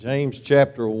James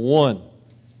chapter 1.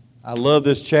 I love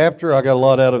this chapter. I got a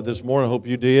lot out of it this morning. I hope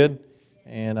you did.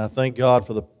 And I thank God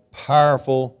for the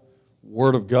powerful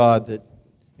Word of God that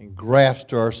engrafts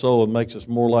to our soul and makes us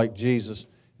more like Jesus.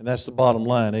 And that's the bottom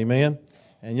line. Amen?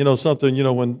 And you know something,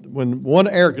 when one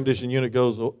air conditioning unit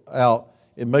goes out,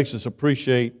 it makes us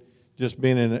appreciate just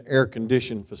being in an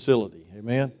air-conditioned facility.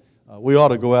 Amen? We ought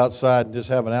to go outside and just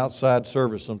have an outside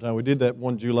service sometime. We did that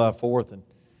one July 4th, and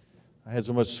I had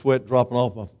so much sweat dropping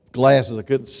off my glasses I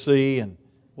couldn't see, and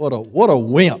what a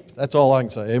wimp. That's all I can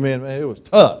say. Amen. Man, it was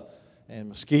tough, and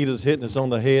mosquitoes hitting us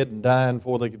on the head and dying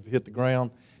before they could hit the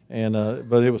ground, and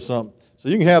but it was something. So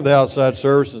you can have the outside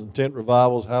services and tent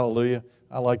revivals. Hallelujah.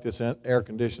 I like this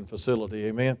air-conditioned facility.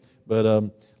 Amen. But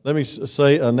let me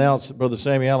announce that Brother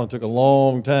Sammy Allen took a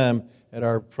long time at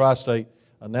our tri-state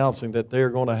announcing that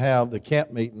they're going to have the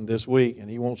camp meeting this week, and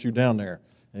he wants you down there.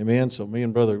 Amen. So me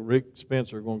and Brother Rick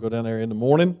Spencer are going to go down there in the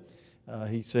morning.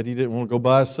 He said he didn't want to go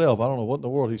by himself. I don't know what in the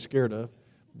world he's scared of.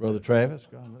 Brother Travis,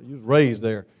 he was raised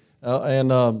there. Then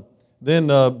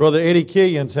Brother Eddie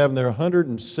Killian's having their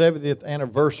 170th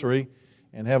anniversary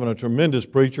and having a tremendous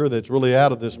preacher that's really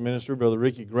out of this ministry. Brother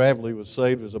Ricky Gravely was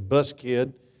saved as a bus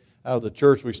kid out of the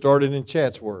church we started in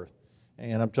Chatsworth.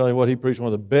 And I'm telling you what, he preached one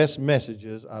of the best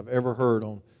messages I've ever heard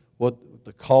on what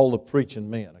the call of preaching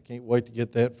meant. I can't wait to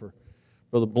get that for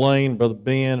Brother Blaine, Brother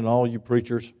Ben, and all you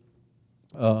preachers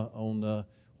on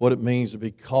what it means to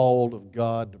be called of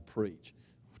God to preach.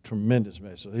 Tremendous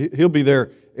message. He'll be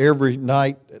there every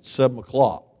night at 7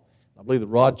 o'clock. I believe the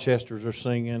Rochesters are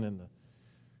singing and the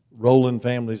Rowland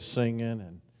family's singing,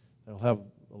 and they'll have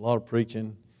a lot of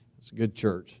preaching. It's a good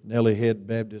church. Nellie Head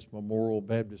Baptist Memorial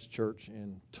Baptist Church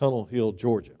in Tunnel Hill,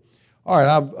 Georgia. All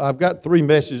right, I've got 3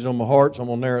 messages on my heart, so I'm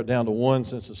going to narrow it down to one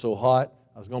since it's so hot.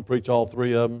 I was going to preach all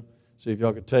 3 of them. See if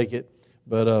y'all could take it.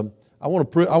 But I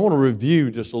want to review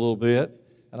just a little bit,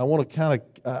 and I want to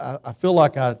I feel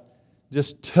like I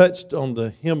just touched on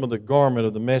the hem of the garment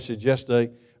of the message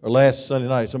yesterday or last Sunday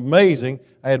night. It's amazing.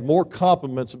 I had more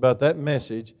compliments about that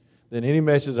message than any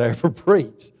message I ever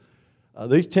preached.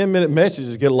 These 10-minute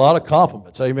messages get a lot of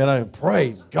compliments. Amen.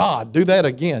 Praise God. Do that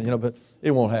again. But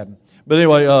it won't happen. But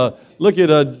anyway, look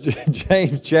at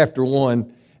James chapter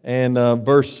 1 and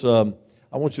verse. I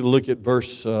want you to look at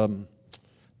verse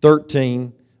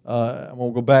 13. I'm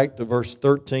going to go back to verse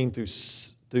 13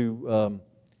 through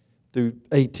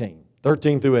 18.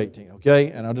 13 through 18, okay?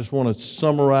 And I just want to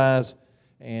summarize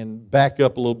and back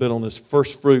up a little bit on this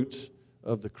first fruits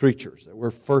of the creatures. That we're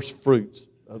first fruits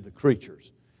of the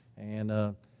creatures. And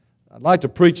I'd like to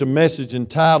preach a message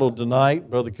entitled tonight,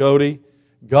 Brother Cody,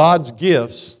 God's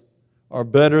gifts are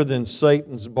better than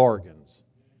Satan's bargains.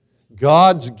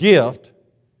 God's gift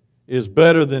is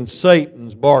better than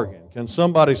Satan's bargain. Can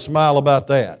somebody smile about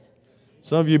that?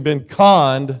 Some of you have been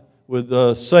conned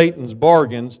with Satan's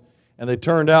bargains, and they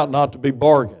turned out not to be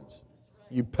bargains.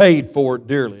 You paid for it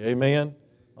dearly. Amen?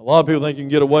 A lot of people think you can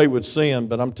get away with sin,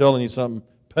 but I'm telling you something,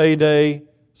 payday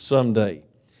someday.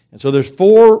 And so there's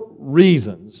 4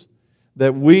 reasons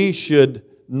that we should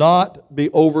not be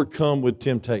overcome with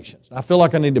temptations. I feel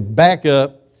like I need to back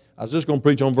up. I was just going to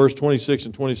preach on verse 26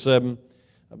 and 27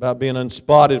 about being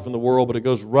unspotted from the world, but it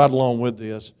goes right along with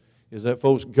this, is that,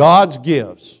 folks, God's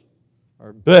gifts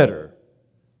are better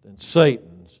than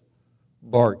Satan's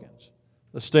bargains.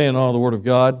 Let's stand in honor of the Word of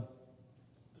God.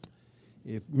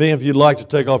 If many of you'd like to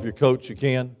take off your coats, you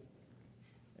can.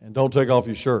 And don't take off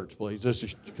your shirts, please. Just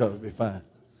your coat will be fine.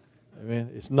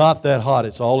 Amen. It's not that hot.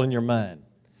 It's all in your mind.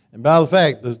 And by the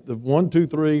fact, the 1, 2,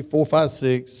 3, 4, 5,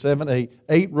 6, 7,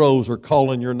 8 rows are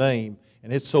calling your name,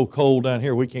 and it's so cold down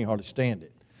here we can't hardly stand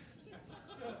it.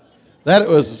 That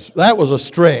was a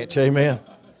stretch, amen.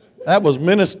 That was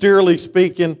ministerially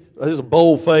speaking. This is a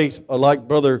bold face, like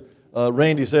Brother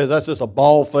Randy says. That's just a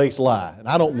bald-faced lie, and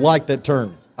I don't like that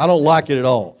term. I don't like it at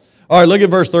all. All right, look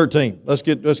at verse 13. Let's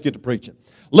get to preaching.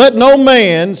 Let no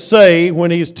man say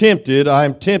when he is tempted, I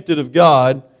am tempted of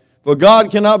God, for God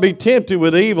cannot be tempted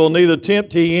with evil, neither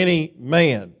tempt he any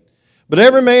man. But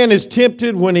every man is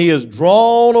tempted when he is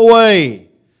drawn away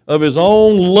of his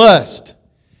own lust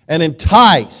and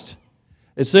enticed.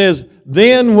 It says,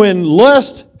 then when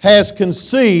lust has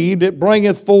conceived, it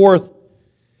bringeth forth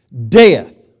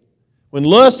death. When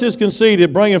lust is conceived,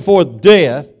 it bringeth forth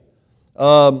death.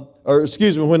 When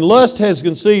lust has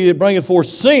conceived, it bringeth forth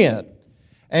sin.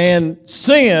 And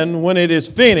sin, when it is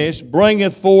finished,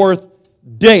 bringeth forth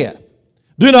death.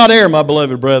 Do not err, my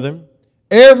beloved brethren.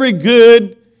 Every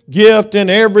good gift and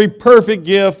every perfect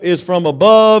gift is from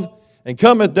above, and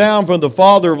cometh down from the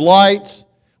Father of lights,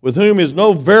 with whom is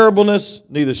no variableness,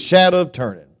 neither shadow of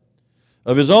turning.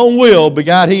 Of his own will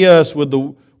begot he us with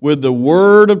the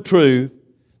word of truth,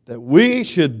 that we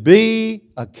should be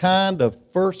a kind of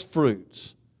first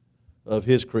fruits of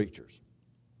His creatures.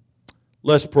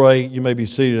 Let's pray. You may be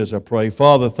seated as I pray.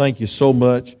 Father, thank you so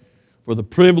much for the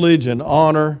privilege and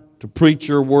honor to preach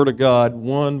your Word of God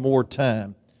one more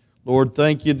time. Lord,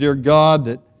 thank you, dear God,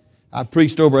 that I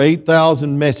preached over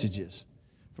 8,000 messages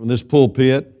from this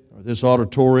pulpit, or this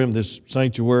auditorium, this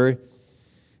sanctuary.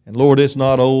 And Lord, it's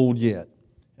not old yet.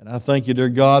 And I thank you, dear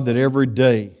God, that every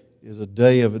day is a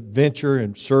day of adventure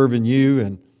and serving you.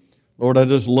 And Lord, I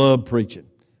just love preaching.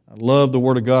 I love the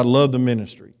Word of God, I love the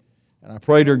ministry. And I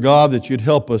pray, dear God, that you'd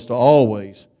help us to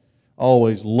always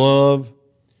love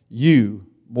you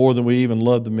more than we even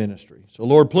love the ministry. So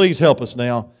Lord, please help us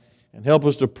now and help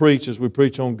us to preach as we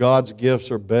preach on God's gifts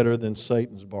are better than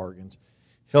Satan's bargains.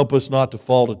 Help us not to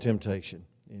fall to temptation.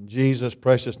 In Jesus'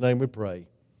 precious name we pray.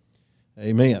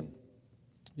 Amen.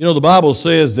 You know, the Bible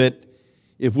says that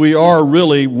if we are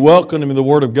really welcoming the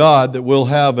Word of God, that we'll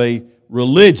have a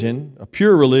religion, a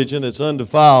pure religion that's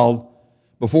undefiled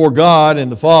before God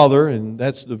and the Father, and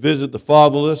that's to visit the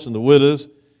fatherless and the widows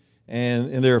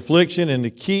and in their affliction and to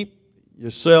keep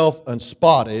yourself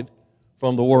unspotted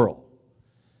from the world.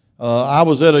 I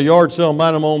was at a yard sale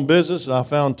minding my own business, and I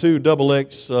found 2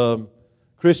 XXL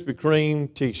Krispy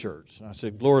Kreme T-shirts. I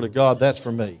said, glory to God, that's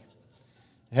for me.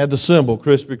 It had the symbol,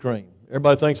 Krispy Kreme.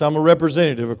 Everybody thinks I'm a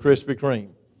representative of Krispy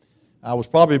Kreme. I was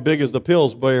probably big as the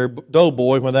Pillsbury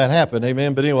Doughboy when that happened,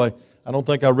 amen. But anyway, I don't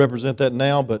think I represent that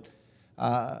now, but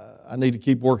I need to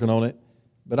keep working on it.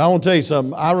 But I want to tell you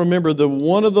something. I remember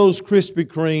one of those Krispy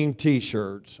Kreme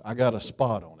T-shirts, I got a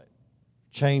spot on it.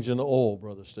 Changing the oil,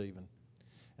 Brother Stephen.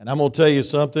 And I'm going to tell you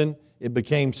something. It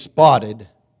became spotted.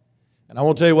 And I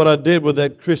want to tell you what I did with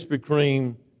that Krispy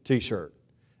Kreme T-shirt.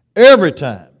 Every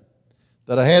time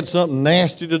that I had something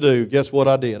nasty to do, guess what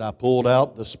I did? I pulled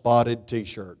out the spotted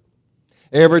T-shirt.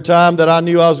 Every time that I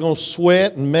knew I was going to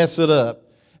sweat and mess it up,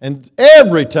 and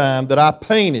every time that I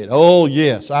painted, oh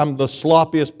yes, I'm the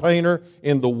sloppiest painter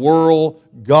in the world.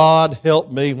 God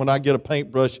help me when I get a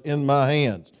paintbrush in my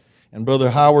hands. And Brother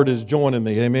Howard is joining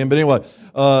me, amen. But anyway,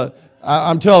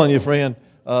 I'm telling you, friend,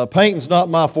 painting's not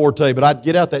my forte, but I'd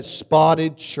get out that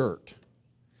spotted shirt.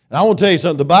 And I want to tell you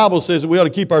something. The Bible says that we ought to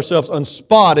keep ourselves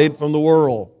unspotted from the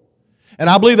world. And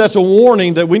I believe that's a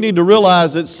warning that we need to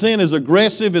realize that sin is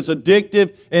aggressive, it's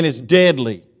addictive, and it's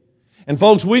deadly. And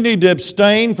folks, we need to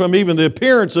abstain from even the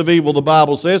appearance of evil, the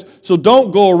Bible says. So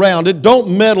don't go around it.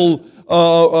 Don't meddle,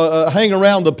 hang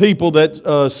around the people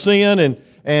that sin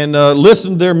and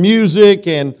listen to their music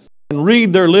and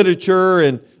read their literature,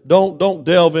 and don't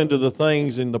delve into the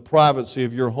things in the privacy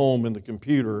of your home and the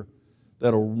computer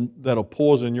that'll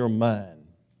poison your mind.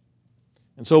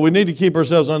 And so we need to keep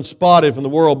ourselves unspotted from the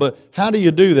world. But how do you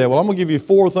do that? Well, I'm going to give you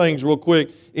 4 things real quick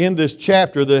in this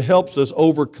chapter that helps us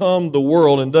overcome the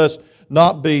world and thus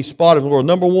not be spotted from the world.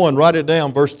 Number 1, write it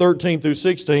down, verse 13 through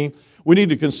 16. We need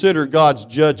to consider God's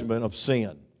judgment of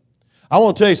sin. I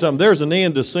want to tell you something. There's an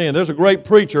end to sin. There's a great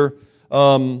preacher,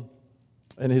 and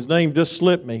his name just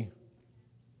slipped me.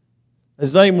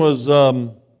 His name was,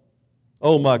 oh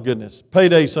my goodness,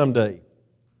 Payday Someday.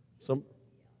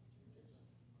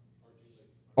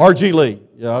 R.G. Lee.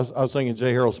 Yeah, I was thinking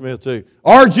J. Harold Smith too.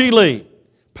 R.G. Lee,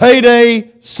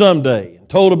 Payday Someday.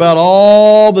 Told about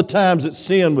all the times that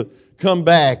sin would come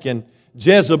back, and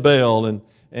Jezebel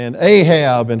and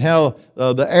Ahab, and how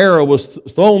the arrow was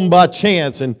thrown by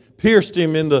chance and pierced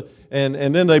him in the, and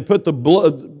then they put the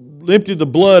blood, emptied the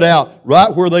blood out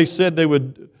right where they said they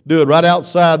would do it, right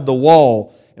outside the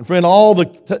wall. And friend, all the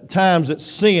times that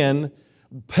sin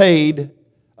paid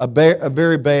a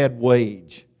very bad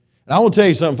wage. And I want to tell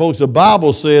you something, folks. The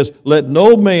Bible says, let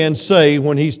no man say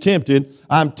when he's tempted,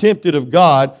 I'm tempted of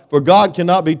God, for God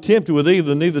cannot be tempted with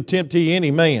evil, neither tempt he any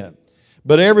man.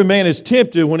 But every man is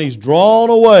tempted when he's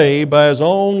drawn away by his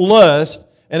own lust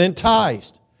and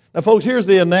enticed. Now, folks, here's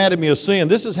the anatomy of sin.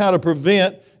 This is how to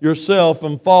prevent yourself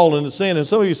from falling into sin. And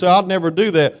some of you say, I'd never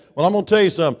do that. Well, I'm going to tell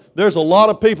you something. There's a lot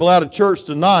of people out of church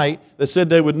tonight that said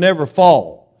they would never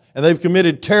fall. And they've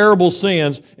committed terrible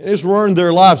sins, and it's ruined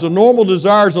their lives. The normal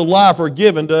desires of life are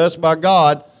given to us by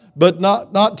God, but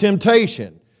not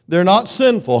temptation. They're not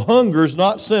sinful. Hunger's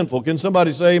not sinful. Can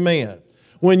somebody say amen?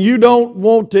 When you don't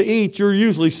want to eat, you're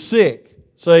usually sick.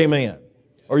 Say amen.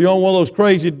 Or you're on one of those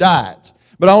crazy diets.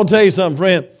 But I want to tell you something,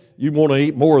 friend. You want to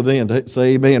eat more then.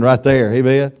 Say amen right there.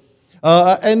 Amen.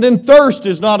 And then thirst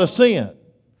is not a sin.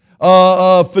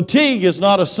 Fatigue is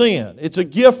not a sin. It's a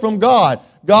gift from God.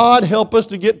 God help us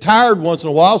to get tired once in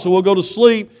a while so we'll go to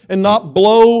sleep and not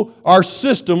blow our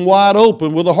system wide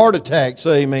open with a heart attack.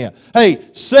 Say amen. Hey,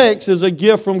 sex is a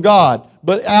gift from God,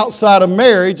 but outside of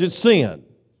marriage, it's sin.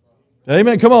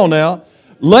 Amen. Come on now.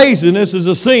 Laziness is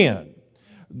a sin.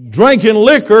 Drinking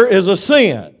liquor is a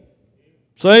sin.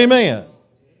 Say amen.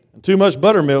 And too much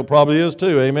buttermilk probably is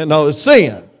too. Amen. No, it's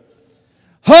sin.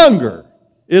 Hunger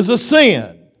is a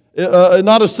sin.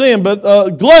 Not a sin, but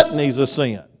gluttony is a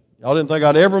sin. Y'all didn't think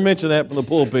I'd ever mention that from the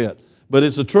pulpit, but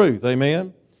it's the truth.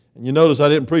 Amen. And you notice I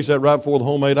didn't preach that right before the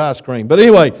homemade ice cream. But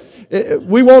anyway,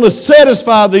 we want to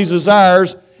satisfy these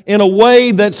desires in a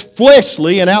way that's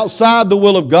fleshly and outside the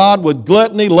will of God with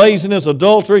gluttony, laziness,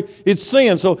 adultery. It's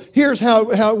sin. So here's how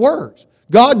it works.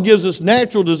 God gives us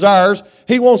natural desires.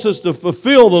 He wants us to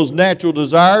fulfill those natural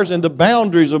desires and the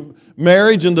boundaries of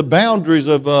marriage and the boundaries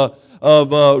of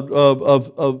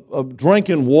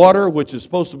drinking water, which is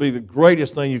supposed to be the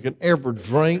greatest thing you can ever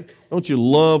drink. Don't you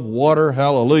love water?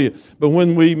 Hallelujah. But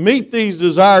when we meet these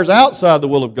desires outside the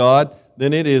will of God,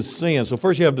 then it is sin. So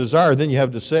first you have desire, then you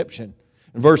have deception.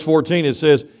 In verse 14 it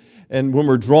says, and when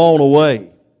we're drawn away.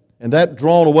 And that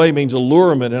drawn away means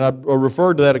allurement. And I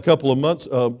referred to that a couple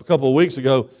of weeks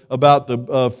ago about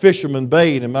the fisherman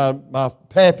bait and my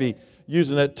pappy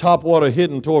using that topwater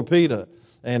hidden torpedo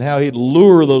and how he'd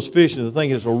lure those fish into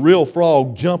thinking it's a real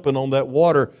frog jumping on that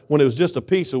water when it was just a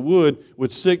piece of wood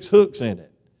with 6 hooks in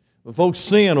it. But folks,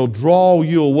 sin will draw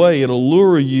you away. It'll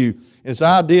lure you. And it's the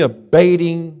idea of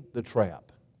baiting the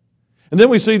trap. And then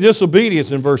we see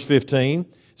disobedience in verse 15. It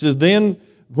says, then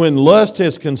when lust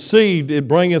has conceived, it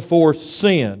bringeth forth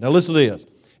sin. Now listen to this.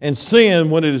 And sin,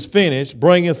 when it is finished,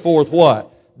 bringeth forth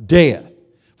what? Death.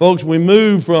 Folks, we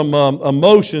move from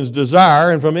emotions,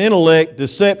 desire, and from intellect,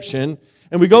 deception,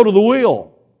 and we go to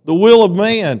the will of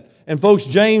man. And folks,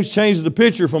 James changes the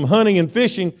picture from hunting and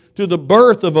fishing to the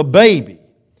birth of a baby.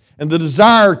 And the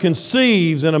desire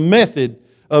conceives in a method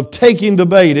of taking the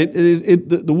bait.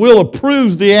 The will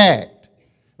approves the act.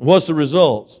 And what's the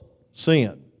results?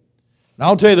 Sin. Now,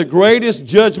 I'll tell you, the greatest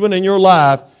judgment in your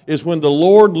life is when the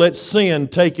Lord lets sin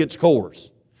take its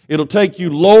course. It'll take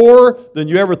you lower than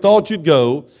you ever thought you'd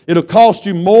go. It'll cost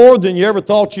you more than you ever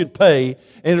thought you'd pay.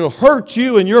 And it'll hurt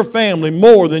you and your family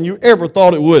more than you ever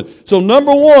thought it would. So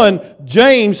number one,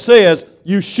 James says,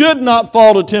 you should not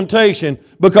fall to temptation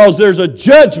because there's a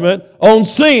judgment on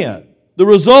sin. The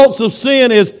results of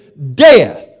sin is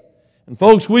death. And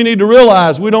folks, we need to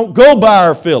realize we don't go by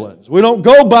our feelings. We don't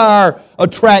go by our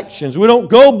attractions. We don't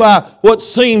go by what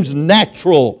seems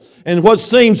natural and what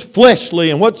seems fleshly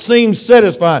and what seems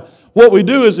satisfying. What we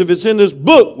do is, if it's in this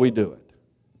book, we do it.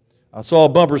 I saw a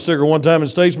bumper sticker one time in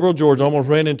Statesboro, Georgia. I almost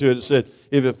ran into it. It said,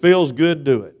 if it feels good,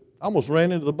 do it. I almost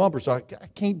ran into the bumper, so I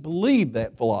can't believe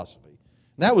that philosophy.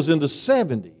 And that was in the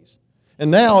 70s. And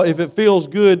now, if it feels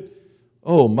good,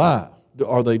 oh my,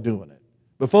 are they doing it?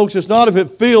 But folks, it's not if it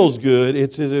feels good,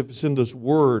 it's if it's in this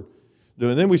word.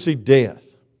 And then we see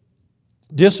death.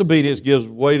 Disobedience gives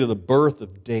way to the birth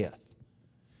of death.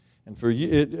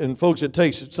 And folks, it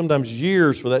takes sometimes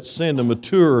years for that sin to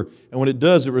mature, and when it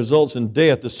does, it results in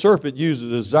death. The serpent used a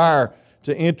desire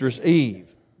to interest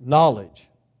Eve. Knowledge.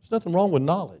 There's nothing wrong with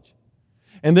knowledge.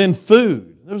 And then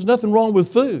food. There's nothing wrong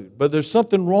with food, but there's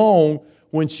something wrong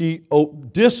when she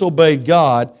disobeyed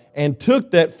God and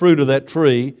took that fruit of that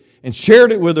tree and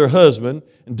shared it with her husband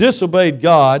and disobeyed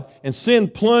God, and sin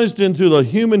plunged into the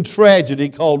human tragedy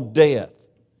called death.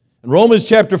 And Romans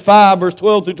chapter 5, verse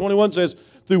 12 through 21 says,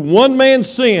 through one man's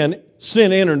sin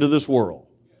entered into this world.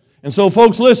 And so,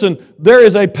 folks, listen, there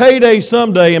is a payday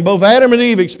someday, and both Adam and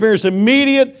Eve experienced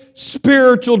immediate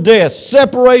spiritual death,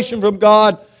 separation from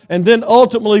God, and then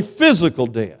ultimately physical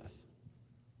death.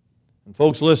 And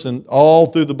folks, listen, all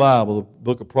through the Bible, the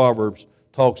book of Proverbs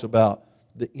talks about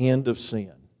the end of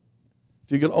sin.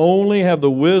 If you could only have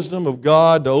the wisdom of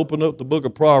God to open up the book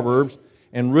of Proverbs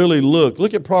and really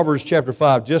look at Proverbs chapter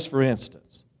 5 just for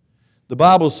instance. The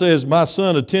Bible says, my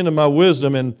son, attend to my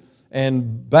wisdom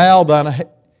and bow thine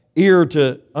ear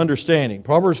to understanding.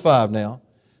 Proverbs 5 now,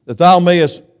 that thou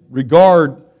mayest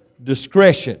regard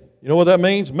discretion. You know what that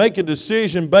means? Make a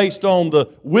decision based on the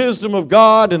wisdom of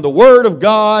God and the Word of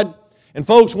God. And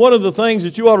folks, one of the things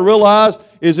that you ought to realize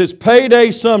is it's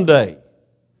payday someday.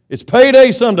 It's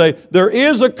payday someday. There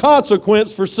is a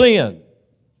consequence for sin.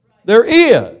 There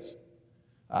is.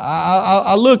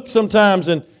 I look sometimes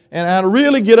and I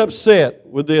really get upset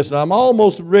with this, and I'm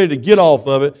almost ready to get off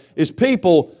of it, is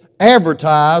people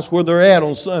advertise where they're at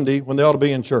on Sunday when they ought to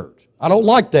be in church. I don't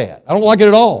like that. I don't like it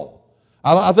at all.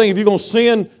 I think if you're going to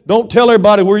sin, don't tell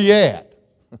everybody where you're at.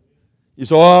 You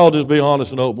say, oh, I'll just be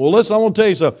honest and open. Well, listen, I want to tell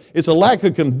you something. It's a lack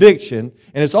of conviction,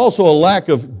 and it's also a lack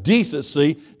of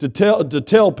decency to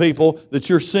tell people that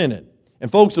you're sinning.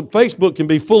 And folks, Facebook can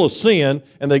be full of sin,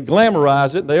 and they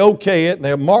glamorize it, and they okay it, and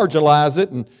they marginalize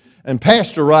it, and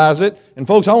pasteurize it. And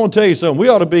folks, I want to tell you something. We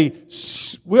ought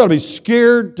to be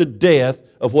scared to death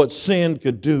of what sin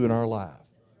could do in our life.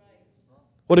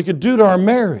 What it could do to our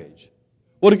marriage.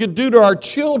 What it could do to our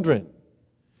children.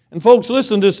 And folks,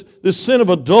 listen, this sin of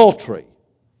adultery.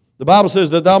 The Bible says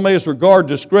that thou mayest regard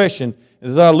discretion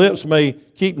and that thy lips may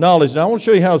keep knowledge. Now I want to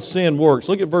show you how sin works.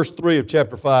 Look at verse 3 of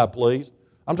chapter 5, please.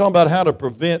 I'm talking about how to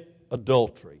prevent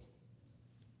adultery.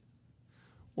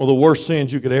 One of the worst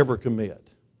sins you could ever commit.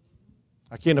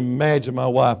 I can't imagine my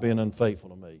wife being unfaithful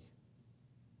to me.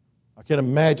 I can't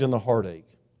imagine the heartache.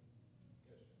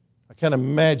 I can't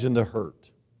imagine the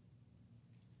hurt.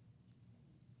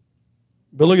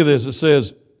 But look at this. It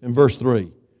says in verse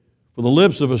 3, for the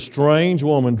lips of a strange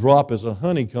woman drop as a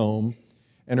honeycomb,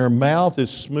 and her mouth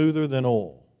is smoother than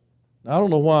oil. Now, I don't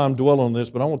know why I'm dwelling on this,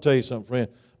 but I want to tell you something, friend.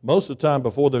 Most of the time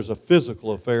before there's a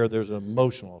physical affair, there's an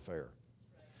emotional affair.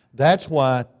 That's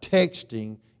why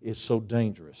texting is so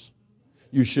dangerous.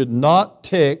 You should not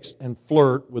text and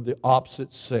flirt with the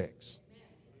opposite sex.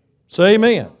 Say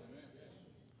amen.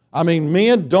 I mean,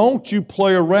 men, don't you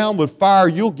play around with fire,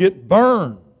 you'll get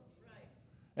burned.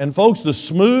 And folks, the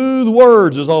smooth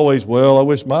words is always, well, I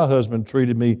wish my husband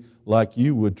treated me like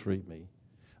you would treat me.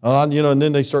 And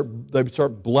then they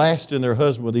start blasting their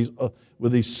husband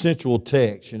with these sensual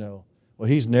texts, Well,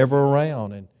 he's never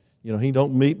around, and, he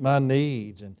don't meet my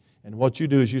needs. And what you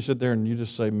do is you sit there and you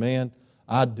just say, man,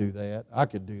 I'd do that. I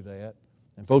could do that.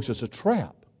 And folks, it's a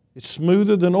trap. It's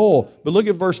smoother than oil. But look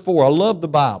at verse 4. I love the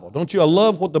Bible. Don't you? I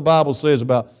love what the Bible says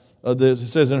about this. It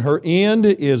says, and her end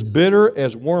is bitter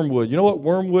as wormwood. You know what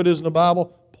wormwood is in the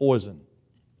Bible? Poison.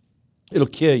 It'll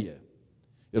kill you.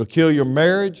 It'll kill your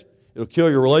marriage. It'll kill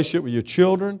your relationship with your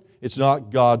children. It's not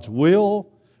God's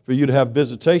will for you to have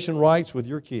visitation rights with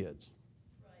your kids.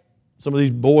 Some of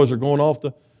these boys are going off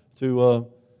to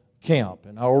camp,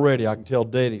 and already I can tell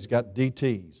Daddy's got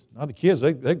DTs. Now the kids,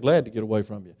 they're glad to get away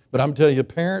from you. But I'm telling you,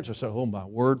 parents are saying, oh my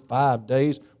word, 5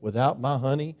 days without my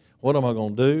honey, what am I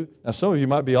going to do? Now some of you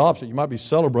might be opposite. You might be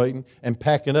celebrating and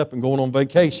packing up and going on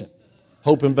vacation,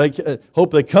 hope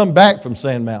they come back from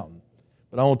Sand Mountain.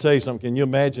 But I want to tell you something. Can you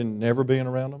imagine never being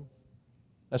around them?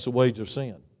 That's the wage of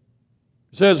sin.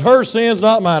 It says, her sin's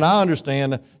not mine. I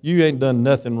understand you ain't done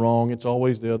nothing wrong. It's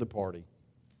always the other party.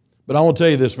 But I want to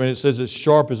tell you this, friend. It says it's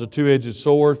sharp as a two-edged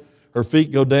sword. Her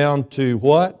feet go down to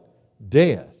what?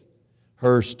 Death.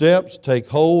 Her steps take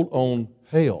hold on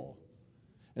hell.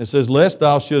 And it says, lest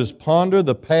thou shouldest ponder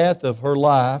the path of her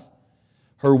life.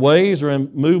 Her ways are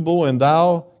immovable, and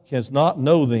thou canst not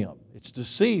know them. It's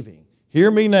deceiving.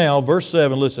 Hear me now, verse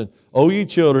 7, listen. O ye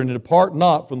children, and depart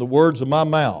not from the words of my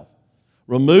mouth.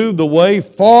 Move thy way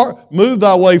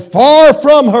far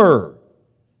from her.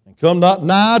 Come not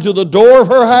nigh to the door of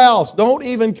her house. Don't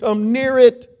even come near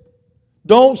it.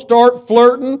 Don't start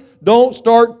flirting. Don't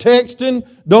start texting.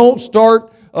 Don't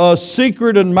start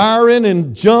secret admiring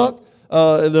and junk.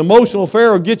 The emotional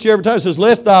affair will get you every time. It says,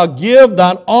 lest thou give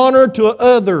thine honor to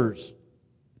others,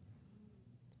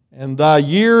 and thy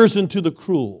years unto the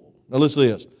cruel. Now listen to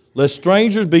this. Lest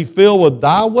strangers be filled with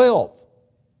thy wealth,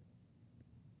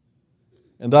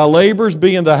 and thy labors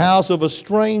be in the house of a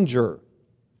stranger.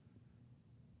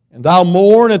 And thou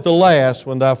mourn at the last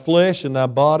when thy flesh and thy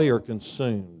body are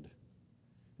consumed.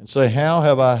 And say, how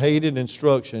have I hated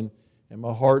instruction, and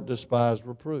my heart despised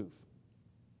reproof?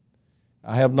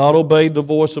 I have not obeyed the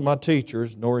voice of my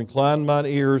teachers, nor inclined mine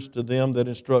ears to them that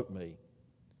instruct me.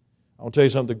 I want to tell you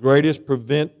something. The greatest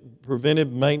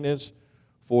preventive maintenance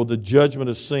for the judgment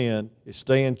of sin is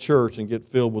stay in church and get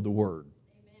filled with the Word.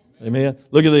 Amen?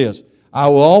 Look at this. I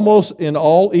will almost in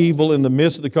all evil in the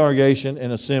midst of the congregation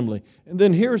and assembly. And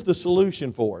then here's the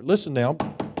solution for it. Listen now.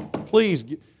 Please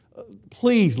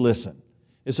listen.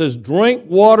 It says, drink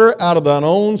water out of thine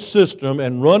own cistern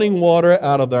and running water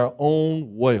out of their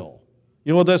own well.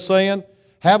 You know what that's saying?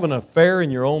 Have an affair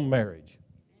in your own marriage.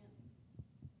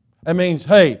 That means,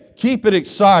 hey, keep it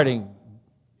exciting.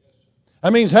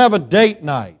 That means have a date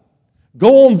night.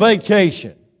 Go on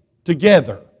vacation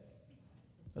together.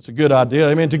 That's a good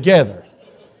idea. I mean, together.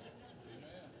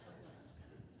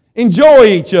 Enjoy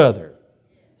each other.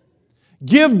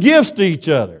 Give gifts to each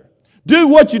other. Do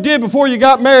what you did before you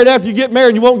got married. After you get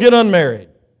married, you won't get unmarried.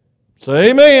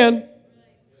 Say amen.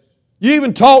 You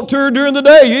even talked to her during the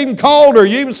day. You even called her.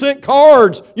 You even sent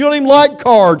cards. You don't even like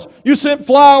cards. You sent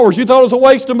flowers. You thought it was a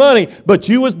waste of money. But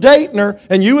you was dating her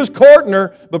and you was courting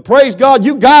her. But praise God,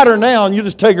 you got her now and you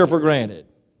just take her for granted.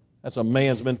 That's a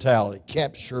man's mentality.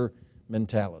 Capture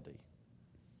mentality.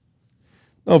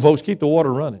 No, folks, keep the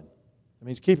water running. That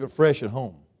means keep it fresh at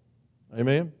home.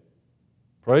 Amen?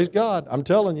 Praise God. I'm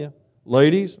telling you.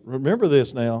 Ladies, remember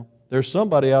this now. There's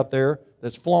somebody out there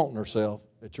that's flaunting herself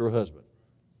at your husband.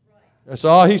 That's,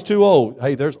 he's too old.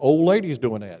 Hey, there's old ladies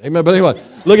doing that. Amen. But anyway,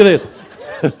 look at this.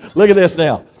 Look at this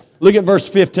now. Look at verse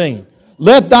 15.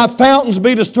 Let thy fountains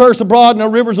be dispersed abroad, and the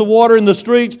rivers of water in the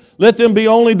streets. Let them be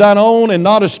only thine own, and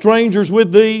not as strangers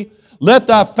with thee. Let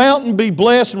thy fountain be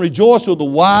blessed, and rejoice with the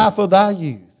wife of thy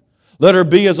youth. Let her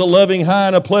be as a loving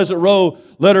hind, a pleasant roe.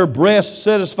 Let her breast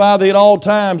satisfy thee at all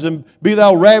times, and be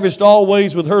thou ravished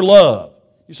always with her love.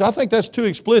 You say, I think that's too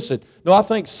explicit. No, I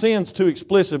think sin's too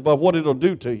explicit by what it'll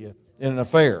do to you in an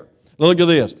affair. Now look at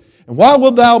this. And why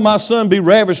wilt thou, my son, be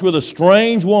ravished with a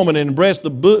strange woman, and embrace the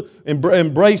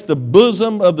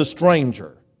bosom of the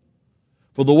stranger?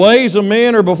 For the ways of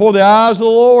men are before the eyes of the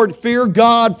Lord. Fear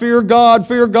God, fear God,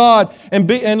 fear God. And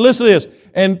listen to this.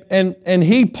 And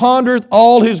he pondereth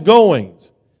all his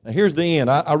goings. Now here's the end.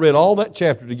 I read all that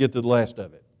chapter to get to the last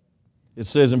of it. It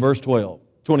says in verse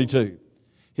 22.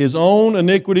 His own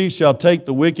iniquity shall take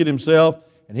the wicked himself,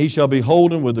 and he shall be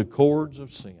holden with the cords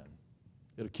of sin.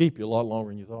 It'll keep you a lot longer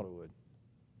than you thought it would.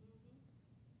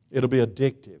 It'll be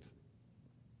addictive.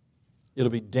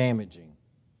 It'll be damaging.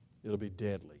 It'll be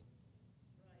deadly.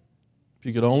 If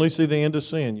you could only see the end of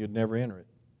sin, you'd never enter it.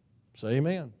 Say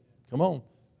amen. Come on.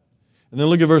 And then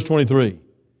look at verse 23.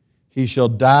 He shall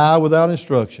die without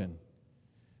instruction,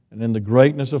 and in the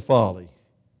greatness of folly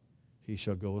he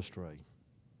shall go astray.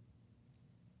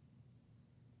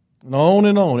 And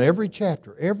on, every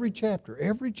chapter,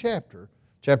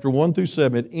 chapter 1 through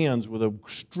 7, it ends with a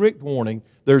strict warning.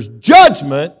 There's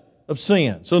judgment of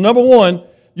sin. So number one,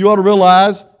 you ought to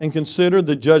realize and consider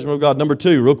the judgment of God. Number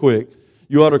two, real quick,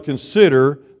 you ought to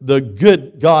consider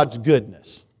God's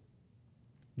goodness.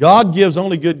 God gives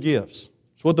only good gifts.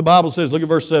 That's what the Bible says. Look at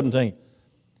verse 17.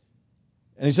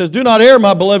 And he says, do not err,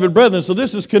 my beloved brethren. So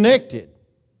this is connected.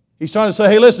 He's trying to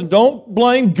say, hey, listen, don't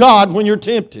blame God when you're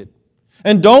tempted.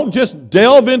 And don't just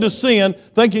delve into sin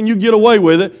thinking you get away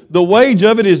with it. The wage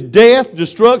of it is death,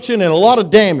 destruction, and a lot of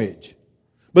damage.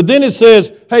 But then it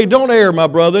says, hey, don't err, my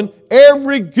brethren.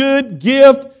 Every good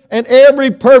gift and every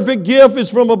perfect gift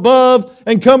is from above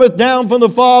and cometh down from the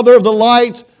Father of the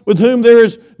lights, with whom there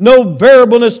is no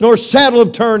variableness nor shadow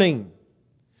of turning.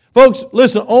 Folks,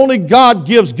 listen, only God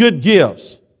gives good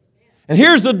gifts. And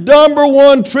here's the number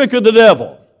one trick of the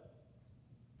devil.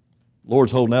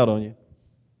 Lord's holding out on you.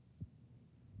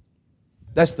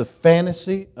 That's the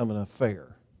fantasy of an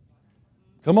affair.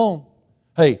 Come on.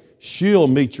 Hey, she'll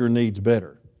meet your needs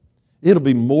better. It'll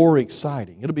be more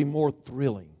exciting. It'll be more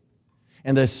thrilling.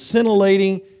 And the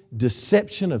scintillating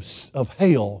deception of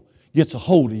hell gets a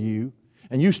hold of you,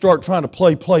 and you start trying to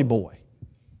play playboy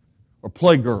or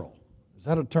playgirl. Is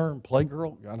that a term,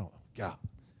 playgirl? I don't know. God,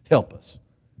 help us.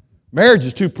 Marriage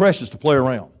is too precious to play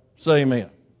around. Say amen.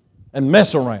 And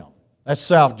mess around. That's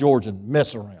South Georgian,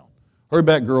 mess around. Hurry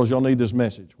back, girls. Y'all need this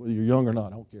message, whether you're young or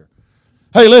not. I don't care.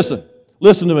 Hey, listen.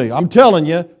 Listen to me. I'm telling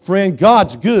you, friend,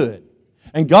 God's good.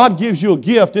 And God gives you a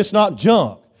gift. It's not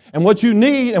junk. And what you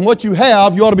need and what you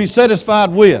have, you ought to be satisfied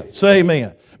with. Say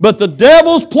amen. But the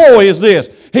devil's ploy is this.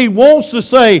 He wants to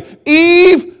say,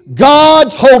 Eve,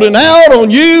 God's holding out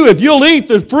on you. If you'll eat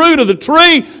the fruit of the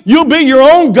tree, you'll be your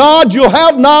own God. You'll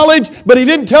have knowledge. But he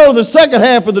didn't tell her the second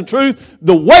half of the truth.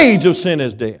 The wage of sin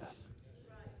is death.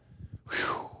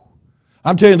 Whew.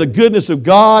 I'm telling you, the goodness of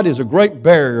God is a great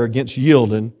barrier against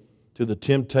yielding to the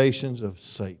temptations of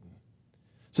Satan.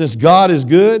 Since God is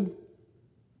good,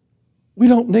 we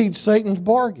don't need Satan's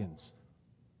bargains.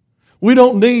 We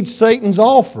don't need Satan's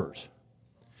offers.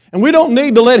 And we don't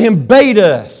need to let him bait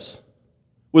us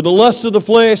with the lust of the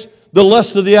flesh, the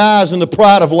lust of the eyes, and the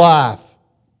pride of life.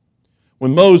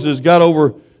 When Moses got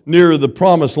over near the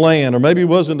promised land, or maybe he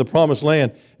was in the promised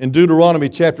land, in Deuteronomy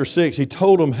chapter 6, he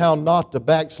told them how not to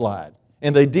backslide.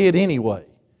 And they did anyway.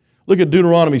 Look at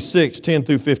Deuteronomy 6, 10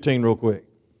 through 15 real quick.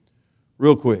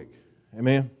 Real quick.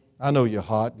 Amen? I know you're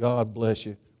hot. God bless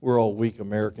you. We're all weak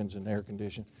Americans in air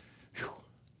conditioning.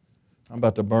 I'm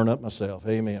about to burn up myself.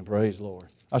 Amen. Praise the Lord.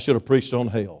 I should have preached on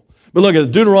hell. But look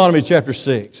at Deuteronomy chapter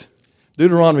 6.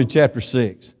 Deuteronomy chapter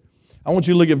 6. I want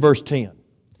you to look at verse 10.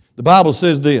 The Bible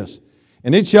says this.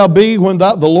 And it shall be when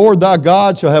the Lord thy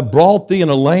God shall have brought thee in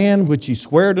a land which he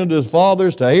sware unto his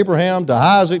fathers, to Abraham, to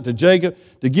Isaac, to Jacob,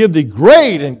 to give thee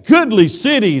great and goodly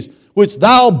cities which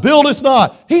thou buildest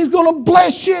not. He's going to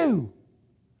bless you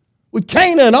with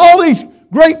Canaan, all these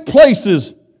great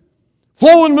places,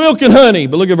 flowing milk and honey.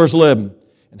 But look at verse 11.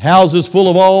 And houses full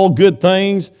of all good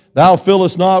things, thou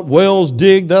fillest not, wells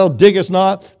dig, thou diggest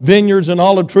not, vineyards and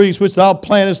olive trees which thou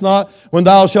plantest not, when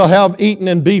thou shalt have eaten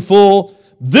and be full.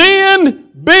 Then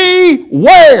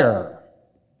beware,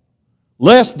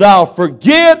 lest thou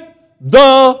forget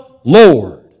the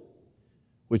Lord,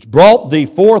 which brought thee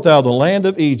forth out of the land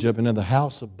of Egypt and in the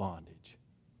house of bondage.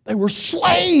 They were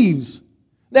slaves.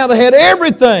 Now they had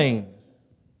everything.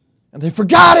 And they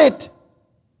forgot it.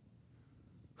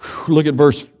 Look at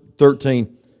verse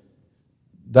 13.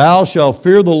 Thou shalt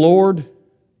fear the Lord.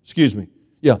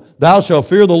 Thou shalt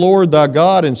fear the Lord thy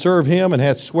God and serve Him, and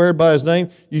hath swear by His name.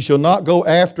 You shall not go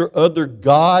after other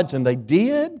gods. And they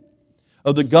did.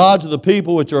 Of the gods of the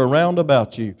people which are around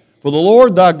about you. For the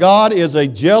Lord thy God is a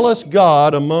jealous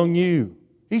God among you.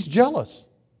 He's jealous.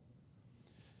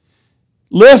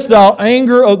 Lest the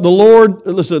anger of the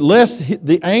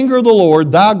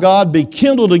Lord thy God be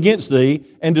kindled against thee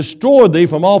and destroy thee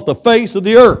from off the face of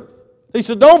the earth. He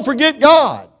said, don't forget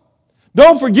God.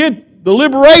 Don't forget the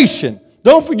liberation.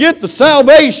 Don't forget the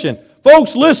salvation.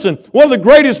 Folks, listen, one of the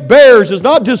greatest bears is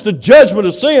not just the judgment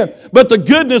of sin, but the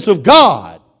goodness of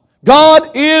God.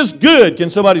 God is good.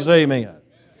 Can somebody say amen?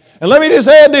 And let me just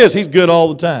add this. He's good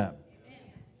all the time.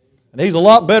 And He's a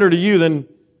lot better to you than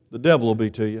the devil will be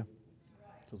to you.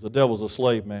 Because the devil's a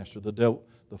slave master. The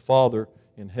Father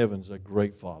in heaven is a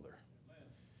great Father.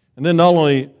 And then not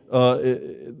only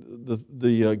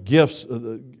the gifts,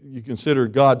 you consider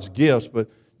God's gifts, but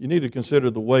you need to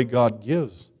consider the way God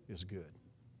gives is good.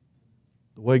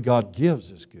 The way God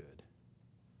gives is good.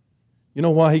 You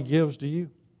know why He gives to you?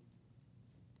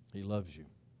 He loves you.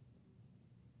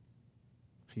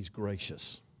 He's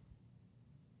gracious.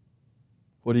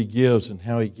 What He gives and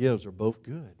how He gives are both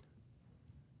good.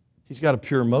 He's got a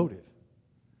pure motive.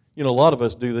 You know, a lot of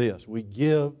us do this. We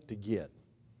give to get.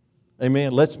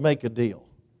 Amen. Let's make a deal.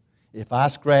 If I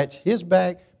scratch his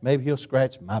back, maybe he'll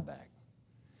scratch my back.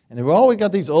 And we've always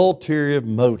got these ulterior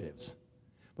motives.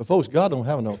 But folks, God don't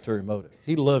have an ulterior motive.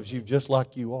 He loves you just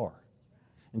like you are.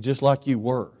 And just like you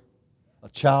were. A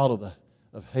child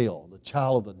of hell. The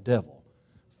child of the devil.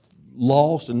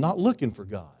 Lost and not looking for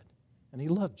God. And He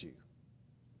loved you.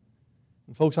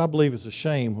 And folks, I believe it's a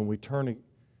shame when we turn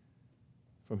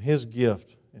from His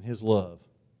gift and His love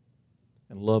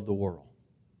and love the world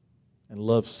and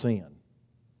love sin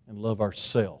and love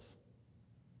ourselves.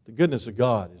 The goodness of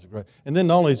God is great. And then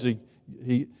not only is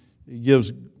He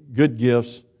gives good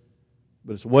gifts,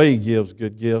 but it's the way He gives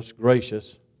good gifts,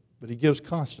 gracious, but He gives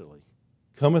constantly.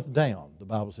 Cometh down, the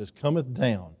Bible says, cometh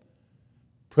down.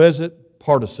 Present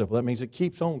participle. That means it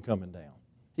keeps on coming down.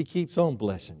 He keeps on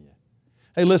blessing you.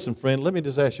 Hey, listen, friend, let me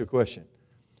just ask you a question.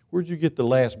 Where'd you get the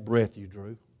last breath you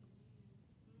drew?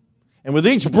 And with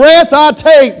each breath I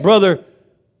take, Brother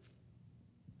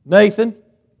Nathan,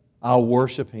 I'll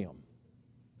worship Him.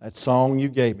 That song you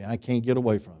gave me, I can't get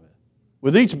away from it.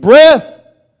 With each breath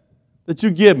that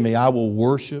you give me, I will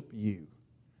worship You.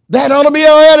 That ought to be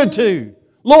our attitude.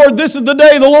 Lord, this is the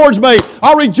day the Lord's made.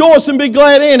 I'll rejoice and be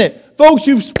glad in it. Folks,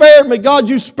 You've spared me. God,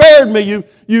 You spared me.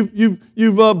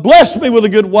 You've blessed me with a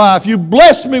good wife. You've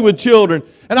blessed me with children.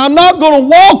 And I'm not going to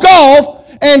walk off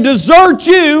and desert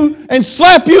You and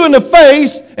slap You in the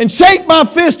face and shake my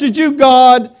fist at You,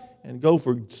 God, and go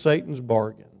for Satan's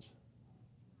bargains.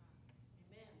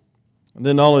 And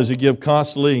then not only does He give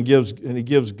constantly and He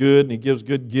gives good and He gives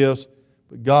good gifts,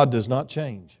 but God does not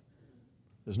change.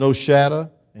 There's no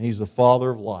shadow, and He's the Father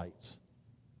of lights.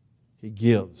 He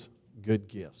gives good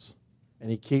gifts, and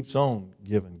He keeps on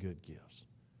giving good gifts.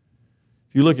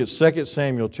 If you look at 2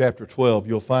 Samuel chapter 12,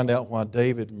 you'll find out why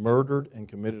David murdered and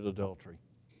committed adultery.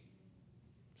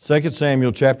 2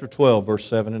 Samuel chapter 12, verse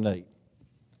 7 and 8.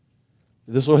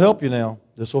 This will help you now.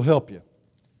 This will help you.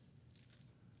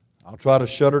 I'll try to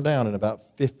shut her down in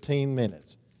about 15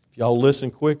 minutes. If y'all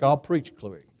listen quick, I'll preach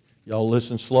quick. Y'all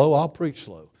listen slow, I'll preach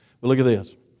slow. But look at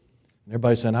this. And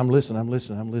everybody's saying, I'm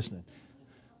listening.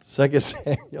 2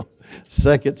 Samuel.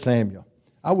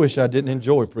 I wish I didn't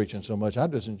enjoy preaching so much. I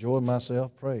just enjoy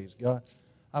myself. Praise God.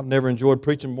 I've never enjoyed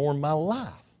preaching more in my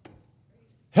life.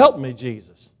 Help me,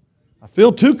 Jesus. I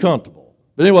feel too comfortable.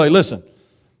 But anyway, listen.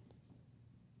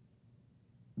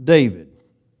 David.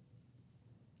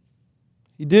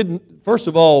 First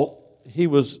of all, he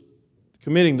was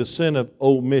committing the sin of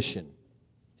omission.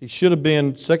 He should have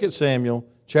been 2 Samuel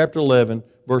chapter 11,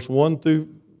 verse 1 through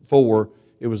 4.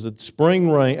 It was the spring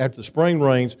rain, after the spring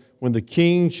rains, when the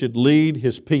king should lead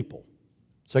his people.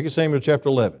 2 Samuel chapter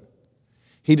 11.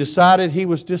 He decided he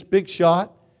was just big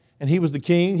shot, and he was the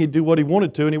king. He'd do what he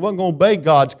wanted to, and he wasn't going to obey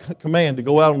God's command to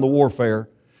go out on the warfare,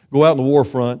 go out on the war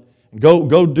front, and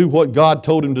go do what God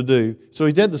told him to do. So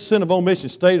he did the sin of omission,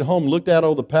 stayed at home, looked out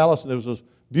over the palace, and there was this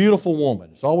beautiful woman.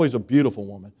 It's always a beautiful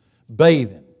woman,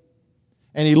 bathing.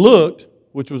 And he looked,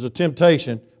 which was a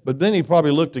temptation, but then he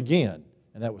probably looked again,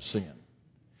 and that was sin.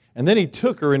 And then he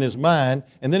took her in his mind,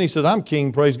 and then he said, I'm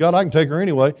king, praise God, I can take her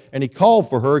anyway. And he called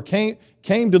for her, came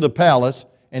to the palace,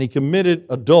 and he committed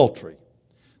adultery.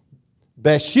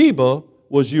 Bathsheba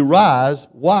was Uriah's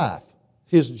wife,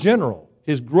 his general,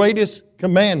 his greatest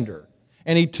commander.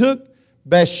 And he took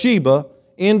Bathsheba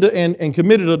and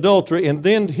committed adultery, and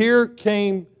then here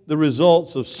came the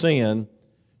results of sin.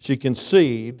 She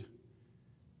conceived,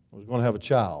 was going to have a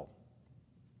child.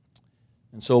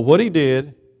 And so what he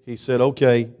did, he said,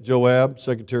 okay, Joab,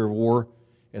 Secretary of War,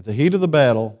 at the heat of the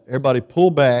battle, everybody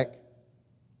pull back,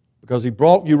 because he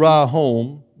brought Uriah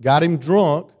home, got him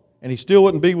drunk, and he still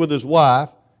wouldn't be with his wife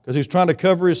because he was trying to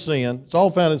cover his sin. It's all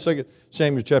found in 2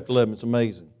 Samuel chapter 11. It's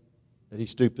amazing that he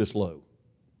stooped this low.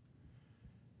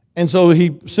 And so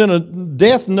he sent a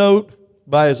death note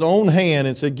by his own hand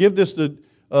and said, give this to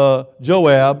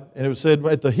Joab. And it said,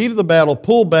 at the heat of the battle,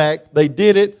 pull back. They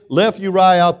did it, left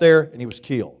Uriah out there, and he was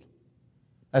killed.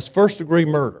 That's first-degree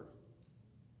murder.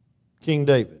 King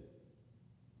David.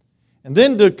 And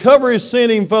then to cover his sin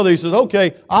even further, he says,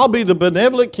 okay, I'll be the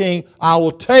benevolent king. I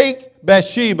will take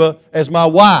Bathsheba as my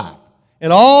wife.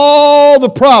 And all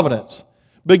the providence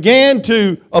began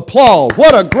to applaud.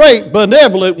 What a great,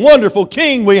 benevolent, wonderful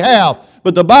king we have.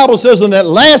 But the Bible says in that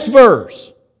last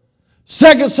verse,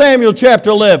 2 Samuel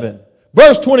chapter 11,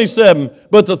 verse 27,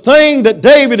 but the thing that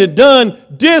David had done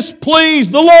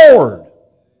displeased the Lord.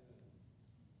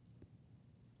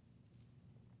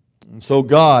 And so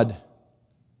God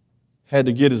had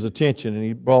to get his attention, and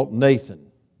he brought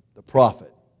Nathan, the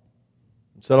prophet.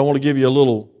 He said, I want to give you a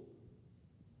little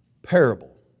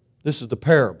parable. This is the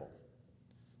parable.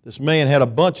 This man had a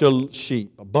bunch of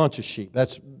sheep.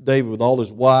 That's David with all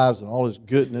his wives and all his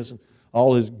goodness and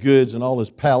all his goods and all his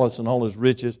palace and all his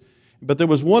riches. But there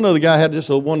was one other guy who had just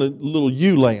one little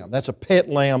ewe lamb. That's a pet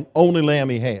lamb, only lamb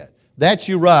he had. That's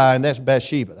Uriah and that's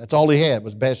Bathsheba. That's all he had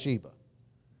was Bathsheba.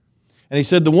 And he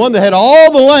said the one that had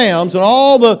all the lambs and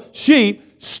all the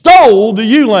sheep stole the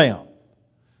ewe lamb.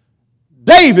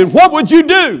 David, what would you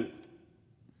do?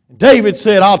 David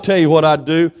said, I'll tell you what I'd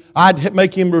do. I'd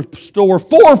make him restore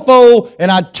fourfold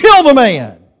and I'd kill the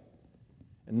man.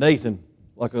 And Nathan,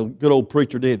 like a good old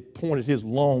preacher did, pointed his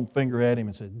long finger at him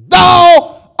and said,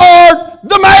 thou art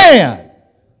the man.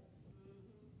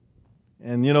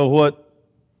 And you know what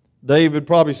David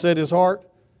probably said in his heart?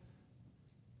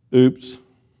 Oops.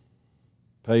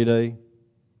 Payday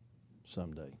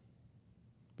someday.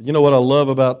 But you know what I love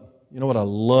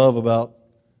about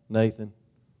Nathan?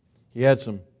 He had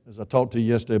some, as I talked to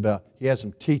you yesterday about, he had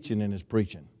some teaching in his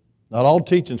preaching. Not all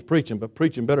teaching's preaching, but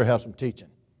preaching better have some teaching.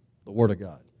 The Word of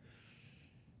God.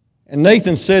 And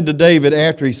Nathan said to David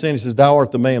after he sinned, he says, thou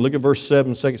art the man. Look at verse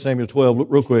 7, 2 Samuel 12, look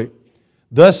real quick.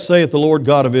 Thus saith the Lord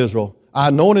God of Israel, I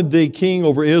anointed thee king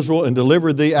over Israel and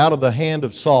delivered thee out of the hand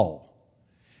of Saul.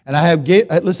 And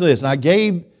listen to this, and I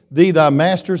gave thee thy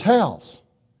master's house.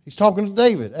 He's talking to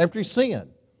David after he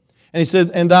sinned. And he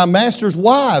said, and thy master's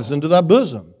wives into thy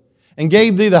bosom, and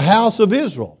gave thee the house of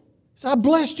Israel. He said, I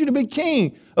blessed you to be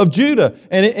king of Judah.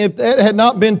 And if that had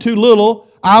not been too little,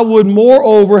 I would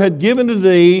moreover have given to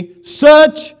thee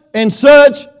such and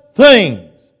such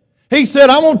things. He said,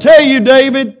 I'm going to tell you,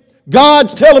 David,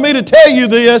 God's telling me to tell you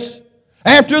this.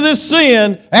 After this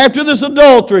sin, after this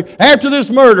adultery, after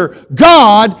this murder,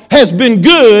 God has been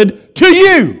good to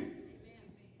you.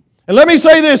 And let me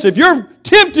say this, if you're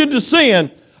tempted to sin,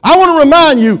 I want to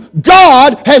remind you,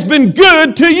 God has been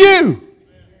good to you.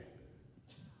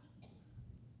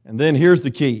 And then here's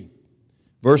the key.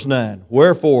 Verse 9,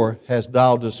 wherefore hast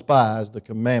thou despised the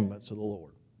commandments of the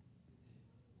Lord?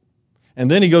 And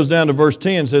then he goes down to verse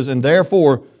 10 and says, and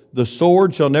therefore the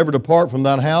sword shall never depart from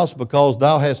thine house, because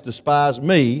thou hast despised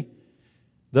me,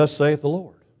 thus saith the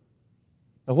Lord.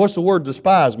 Now what's the word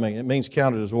despise mean? It means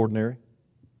counted as ordinary,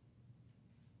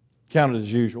 counted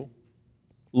as usual,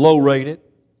 low rated.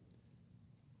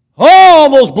 All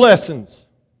those blessings,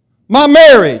 my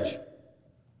marriage,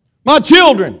 my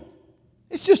children,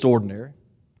 it's just ordinary.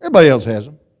 Everybody else has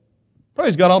them.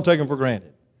 Praise God, I'll take them for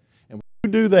granted. And when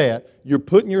you do that, you're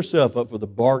putting yourself up for the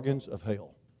bargains of hell.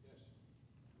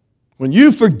 When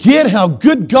you forget how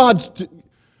good God's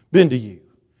been to you,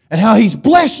 and how He's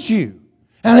blessed you,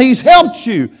 and He's helped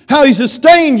you, how He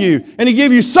sustained you, and He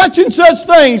gave you such and such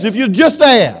things if you just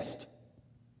asked.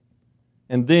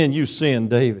 And then you sin,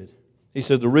 David. He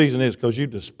says the reason is because you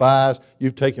despise,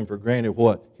 you've taken for granted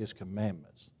what? His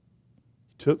commandments.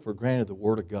 He took for granted the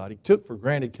Word of God. He took for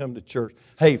granted coming to church.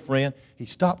 Hey, friend, he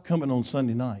stopped coming on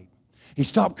Sunday night. He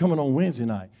stopped coming on Wednesday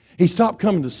night. He stopped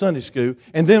coming to Sunday school,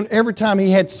 and then every time he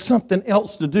had something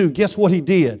else to do, guess what he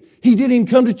did? He didn't even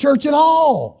come to church at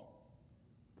all.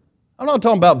 I'm not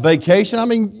talking about vacation. I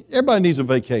mean, everybody needs a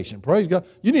vacation. Praise God.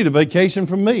 You need a vacation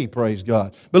from me. Praise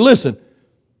God. But listen.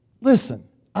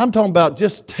 I'm talking about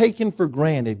just taking for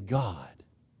granted God.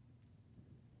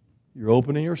 You're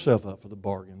opening yourself up for the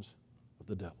bargains of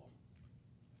the devil.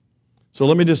 So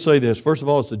let me just say this. First of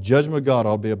all, it's the judgment of God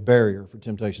ought to be a barrier for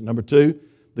temptation. Number two,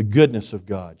 the goodness of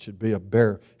God should be a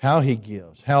barrier. How He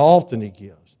gives, how often He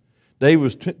gives. David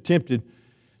was tempted,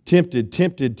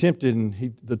 and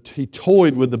he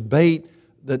toyed with the bait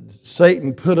that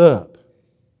Satan put up.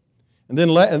 And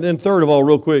then third of all,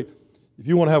 real quick, if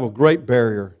you want to have a great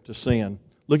barrier to sin,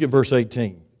 look at verse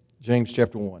 18, James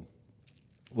chapter 1.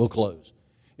 We'll close.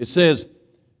 It says,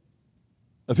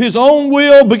 of His own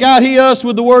will begot He us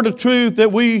with the word of truth,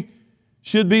 that we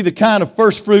should be the kind of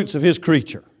first fruits of His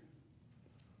creature.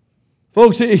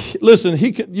 Folks, listen,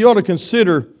 you ought to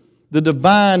consider the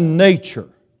divine nature.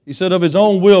 He said, of His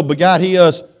own will begot He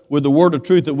us with the word of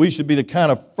truth, that we should be the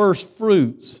kind of first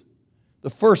fruits, the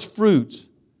first fruits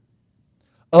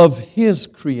of His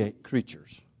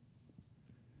creatures.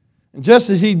 And just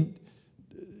as He,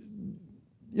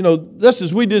 just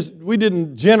as we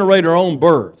didn't generate our own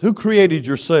birth. Who created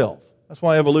yourself? That's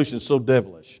why evolution is so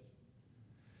devilish.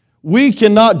 We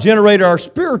cannot generate our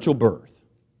spiritual birth.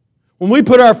 When we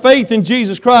put our faith in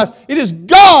Jesus Christ, it is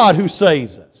God who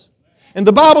saves us. And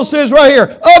the Bible says right here,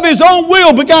 of His own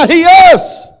will begot He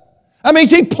us. That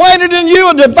means He planted in you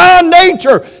a divine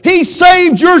nature. He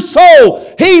saved your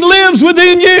soul. He lives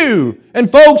within you.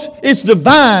 And folks, it's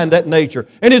divine, that nature.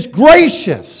 And it's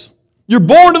gracious. You're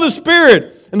born of the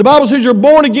Spirit. And the Bible says you're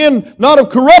born again, not of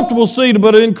corruptible seed,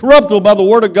 but incorruptible by the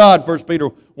Word of God, 1 Peter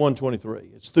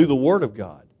 1:23. It's through the Word of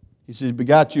God. He says He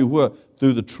begot you what?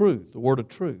 Through the truth, the Word of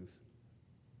truth.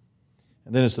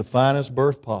 And then it's the finest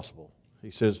birth possible.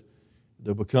 He says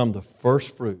they'll become the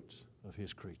first fruits of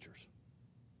His creatures.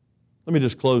 Let me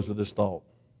just close with this thought.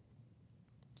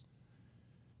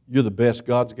 You're the best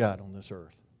God's got on this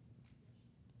earth.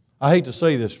 I hate to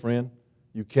say this, friend,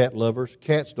 you cat lovers,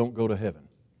 cats don't go to heaven.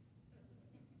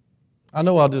 I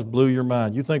know I just blew your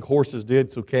mind. You think horses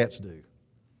did, so cats do.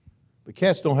 But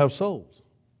cats don't have souls.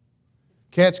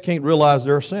 Cats can't realize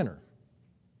they're a sinner.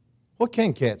 What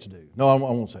can cats do? No, I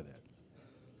won't say that.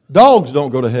 Dogs don't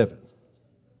go to heaven.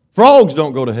 Frogs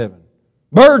don't go to heaven.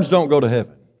 Birds don't go to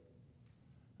heaven.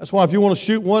 That's why if you want to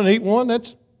shoot one and eat one,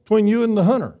 that's between you and the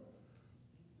hunter.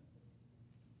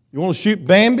 You want to shoot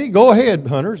Bambi? Go ahead,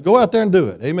 hunters. Go out there and do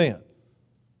it. Amen.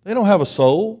 They don't have a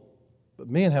soul, but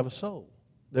men have a soul.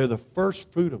 They're the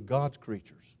first fruit of God's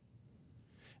creatures.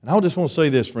 And I just want to say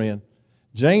this, friend.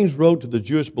 James wrote to the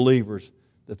Jewish believers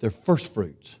that they're first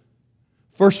fruits.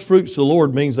 First fruits to the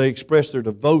Lord means they express their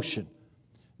devotion.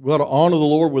 We ought to honor the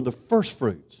Lord with the first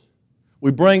fruits.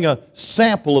 We bring a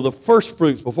sample of the first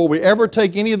fruits before we ever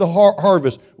take any of the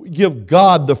harvest. We give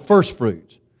God the first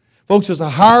fruits. Folks, it's a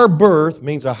higher birth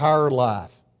means a higher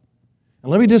life.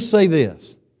 And let me just say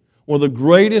this. One of the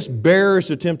greatest barriers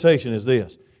to temptation is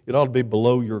this. It ought to be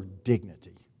below your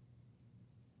dignity.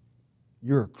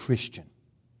 You're a Christian.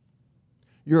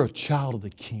 You're a child of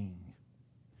the King.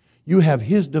 You have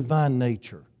His divine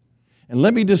nature. And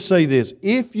let me just say this.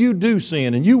 If you do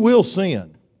sin, and you will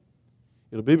sin,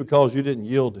 it'll be because you didn't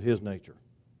yield to His nature.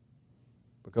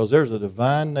 Because there's a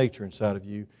divine nature inside of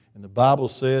you. And the Bible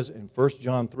says in 1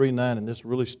 John 3:9, and this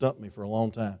really stumped me for a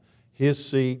long time, His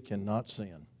seed cannot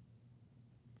sin.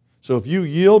 So if you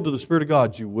yield to the Spirit of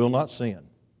God, you will not sin.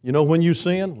 You know when you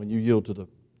sin? When you yield to the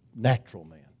natural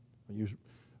man.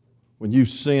 When you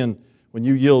sin, when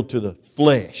you yield to the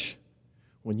flesh.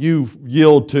 When you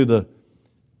yield to the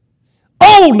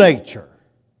old nature.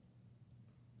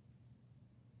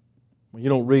 When you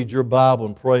don't read your Bible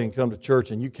and pray and come to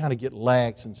church and you kind of get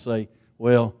lax and say,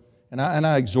 well, and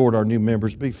I exhort our new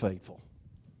members, be faithful.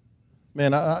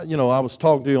 Man, I was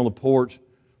talking to you on the porch,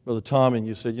 Brother Tommy, and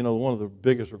you said, one of the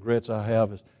biggest regrets I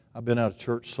have is I've been out of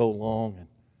church so long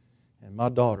and my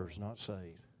daughter's not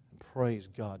saved. And praise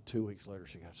God, 2 weeks later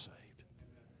she got saved.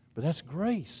 But that's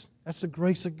grace. That's the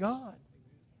grace of God.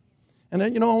 And I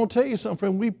want to tell you something,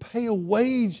 friend. We pay a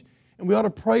wage, and we ought to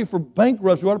pray for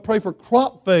bankruptcy. We ought to pray for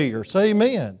crop failure. Say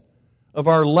amen. Of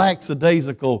our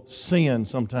lackadaisical sin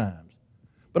sometimes.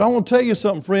 But I want to tell you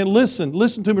something, friend. Listen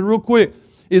to me real quick.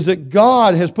 Is that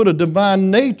God has put a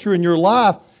divine nature in your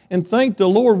life, and thank the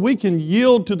Lord we can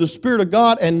yield to the Spirit of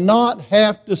God and not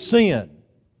have to sin.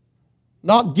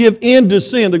 Not give in to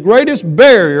sin. The greatest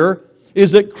barrier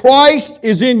is that Christ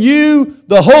is in you,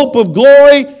 the hope of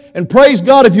glory. And praise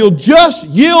God, if you'll just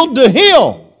yield to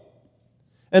Him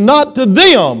and not to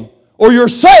them or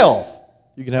yourself,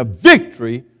 you can have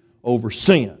victory over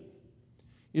sin.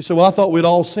 You say, well, I thought we'd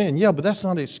all sin. Yeah, but that's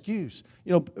not an excuse.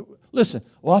 Listen,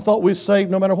 well, I thought we'd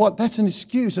saved no matter what. That's an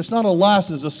excuse. It's not a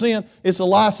license to sin. It's a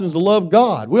license to love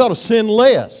God. We ought to sin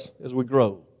less as we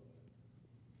grow.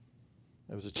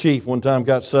 There was a chief one time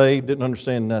got saved, didn't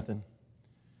understand nothing.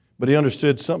 But he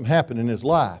understood something happened in his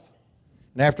life.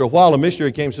 And after a while, a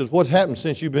missionary came and says, "What's happened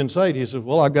since you've been saved?" He says,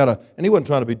 "Well, I've got and he wasn't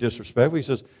trying to be disrespectful. He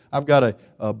says, "I've got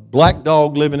a black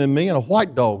dog living in me and a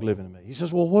white dog living in me." He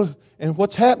says, "Well,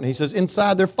 what's happening?" He says,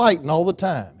 "Inside they're fighting all the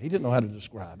time." He didn't know how to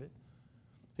describe it.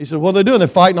 He said, "What are they doing? They're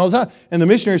fighting all the time." And the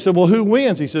missionary said, "Well, who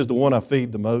wins?" He says, "The one I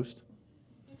feed the most."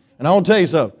 And I want to tell you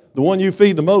something. The one you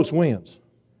feed the most wins.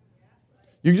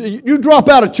 You drop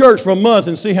out of church for a month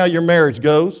and see how your marriage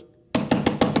goes.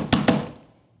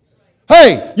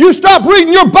 Hey, you stop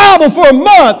reading your Bible for a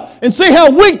month and see how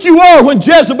weak you are when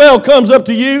Jezebel comes up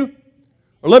to you.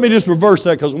 Or let me just reverse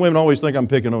that, because women always think I'm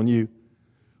picking on you.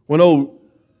 When old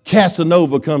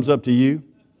Casanova comes up to you,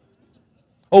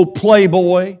 old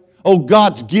playboy, old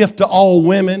God's gift to all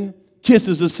women,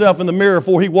 kisses himself in the mirror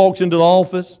before he walks into the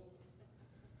office.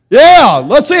 Yeah,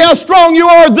 let's see how strong you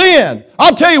are then.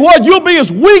 I'll tell you what, you'll be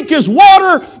as weak as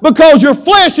water because your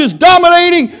flesh is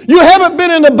dominating. You haven't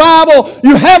been in the Bible.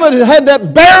 You haven't had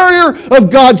that barrier of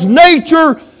God's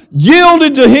nature,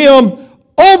 yielded to Him,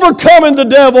 overcoming the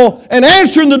devil, and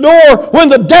answering the door when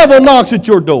the devil knocks at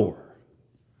your door.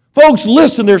 Folks,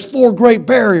 listen, there's 4 great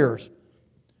barriers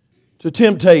to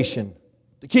temptation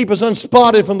to keep us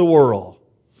unspotted from the world.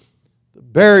 The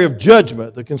barrier of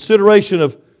judgment, the consideration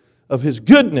of His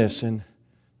goodness, and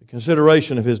the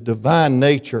consideration of His divine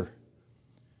nature.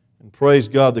 And praise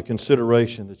God, the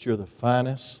consideration that you're the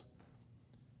finest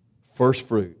first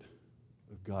fruit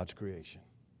of God's creation.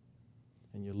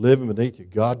 And you're living beneath your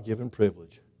God-given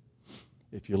privilege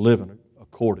if you're living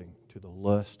according to the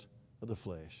lust of the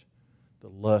flesh, the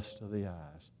lust of the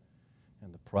eyes,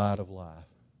 and the pride of life.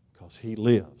 Because He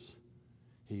lives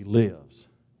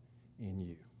in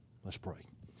you. Let's pray.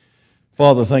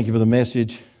 Father, thank you for the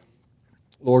message.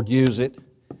 Lord, use it.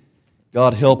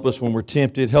 God, help us when we're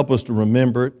tempted. Help us to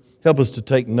remember it. Help us to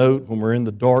take note when we're in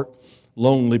the dark,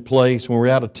 lonely place. When we're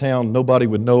out of town, nobody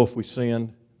would know if we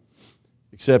sinned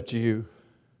except you.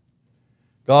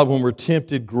 God, when we're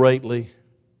tempted greatly,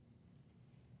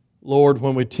 Lord,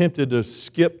 when we're tempted to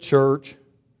skip church,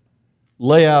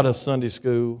 lay out of Sunday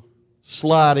school,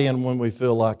 slide in when we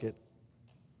feel like it,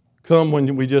 come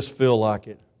when we just feel like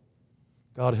it.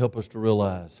 God, help us to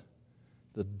realize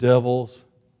the devil's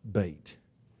bait.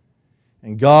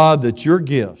 And God, that your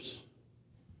gifts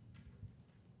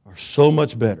are so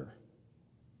much better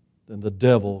than the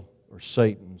devil or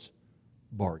Satan's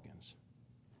bargains.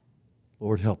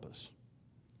 Lord, help us.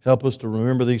 Help us to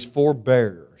remember these 4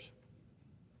 barriers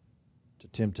to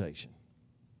temptation.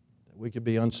 That we could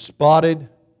be unspotted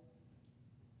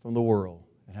from the world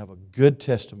and have a good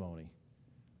testimony.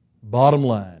 Bottom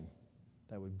line,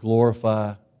 that would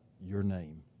glorify your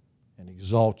name and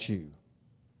exalt you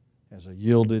as a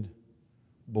yielded,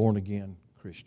 born-again